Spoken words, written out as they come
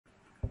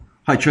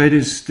Hi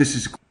traders, this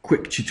is a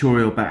quick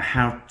tutorial about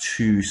how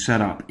to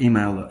set up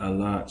email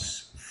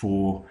alerts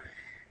for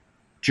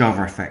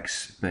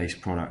JavaFX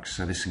based products.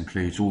 So this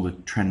includes all the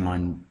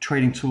Trendline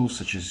trading tools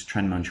such as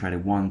Trendline Trader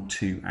 1,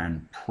 2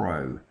 and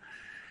Pro.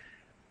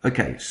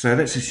 Okay, so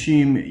let's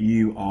assume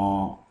you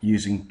are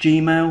using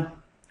Gmail.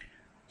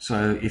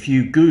 So if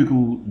you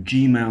Google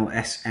Gmail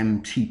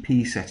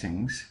SMTP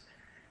settings,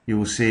 you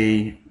will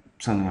see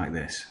something like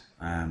this,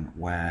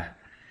 where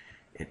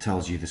it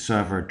tells you the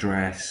server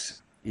address,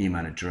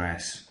 email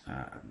address,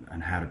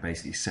 and how to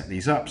basically set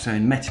these up. So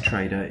in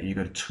MetaTrader, you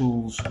go to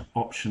Tools,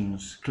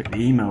 Options, click the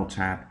Email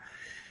tab,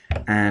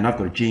 and I've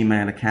got a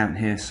Gmail account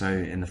here. So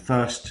in the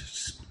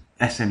first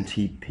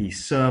SMTP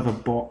server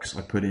box,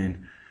 I put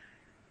in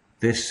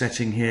this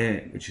setting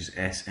here, which is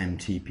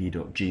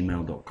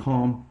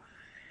smtp.gmail.com.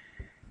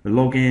 The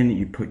login,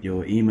 you put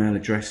your email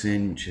address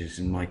in, which is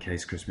in my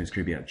case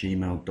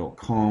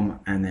christmasgroovy@gmail.com,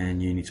 and then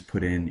you need to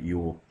put in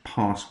your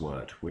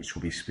password, which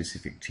will be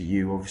specific to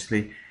you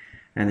obviously,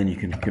 and then you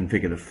can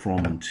configure the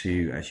from and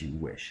to as you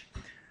wish.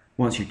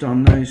 Once you've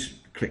done those,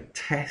 click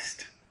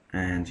test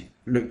and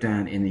look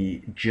down in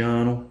the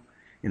journal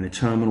in the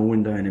terminal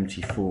window in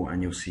MT4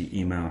 and you'll see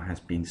email has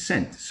been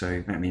sent.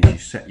 So that means you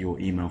set your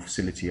email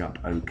facility up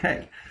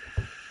okay.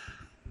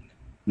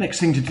 Next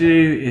thing to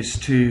do is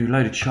to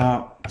load a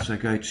chart. So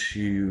go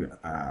to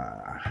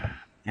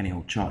any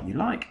old chart you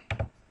like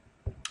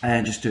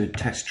and just do a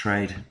test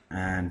trade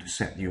and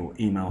set your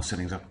email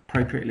settings up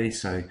appropriately.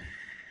 So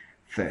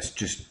let's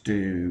just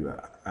do,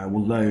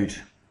 we'll load,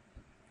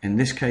 in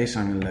this case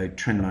I'm going to load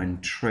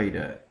Trendline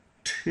Trader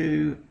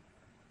 2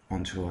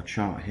 onto our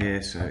chart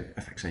here. So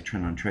FXA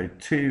Trendline Trader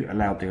 2,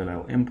 allow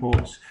DLL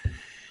imports,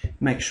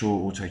 make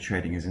sure auto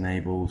trading is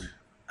enabled,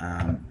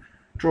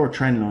 draw a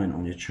trend line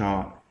on your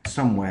chart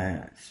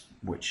somewhere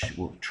which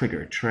will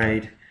trigger a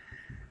trade,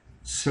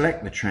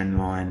 select the trend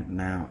line.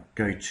 Now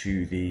go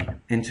to the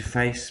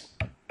interface,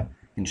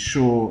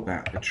 ensure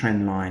that the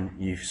trend line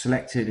you've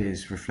selected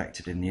is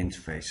reflected in the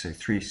interface. So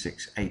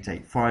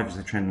 36885 is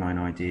the trend line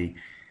ID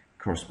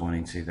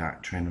corresponding to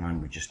that trend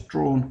line we've just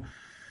drawn.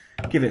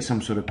 Give it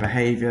some sort of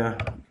behavior,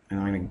 and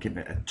I'm going to give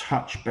it a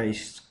touch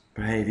based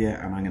behavior,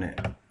 and I'm going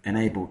to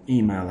enable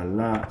email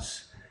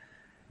alerts,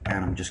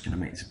 and I'm just going to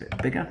make this a bit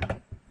bigger.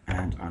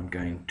 And I'm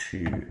going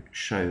to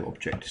show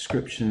object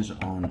descriptions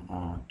on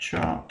our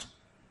chart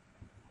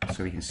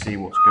so we can see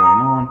what's going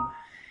on.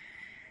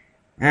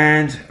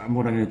 And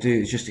what I'm going to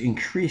do is just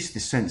increase the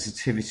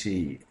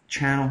sensitivity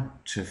channel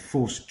to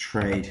force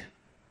trade.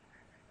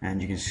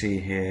 And you can see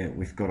here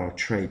we've got our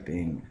trade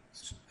being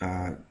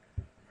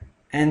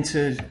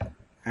entered,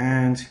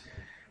 and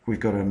we've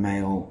got a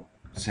mail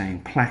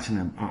saying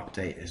platinum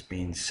update has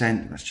been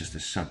sent. That's just the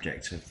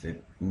subject of the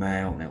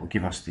mail, and it will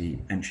give us the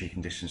entry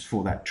conditions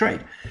for that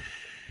trade.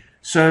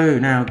 So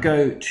now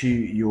go to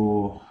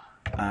your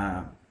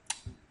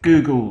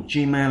Google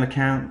Gmail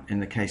account, in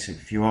the case of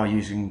if you are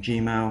using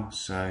Gmail.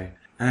 So,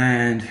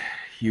 and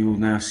you will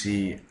now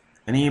see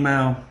an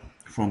email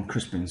from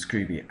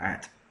christmasgroovy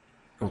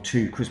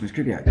to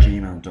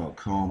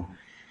christmasgroovy@gmail.com,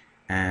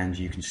 and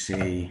you can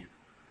see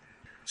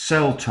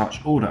sell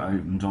touch order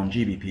opened on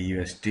GBP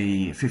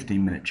USD,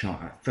 15-minute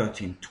chart at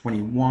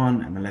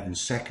 13.21 and 11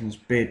 seconds.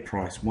 Bid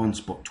price 1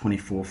 spot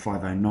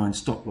 24.509.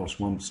 Stop loss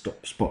 1 spot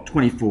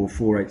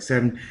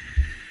 24.487.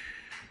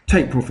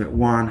 Take profit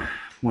 1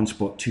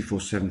 spot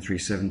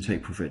 24737.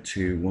 Take profit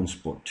 2 1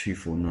 spot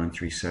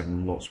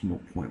 24937. Lots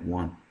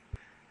 0.1.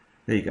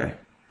 There you go.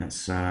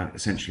 That's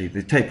essentially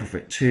the take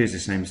profit 2 is the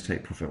same as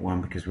take profit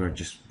 1 because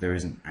there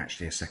isn't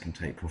actually a second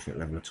take profit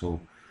level at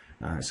all.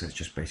 So it's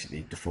just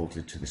basically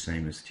defaulted to the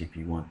same as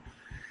TP1.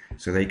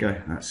 So there you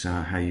go. That's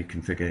how you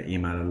configure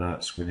email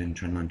alerts within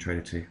Trendline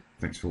Trader 2.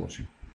 Thanks for watching.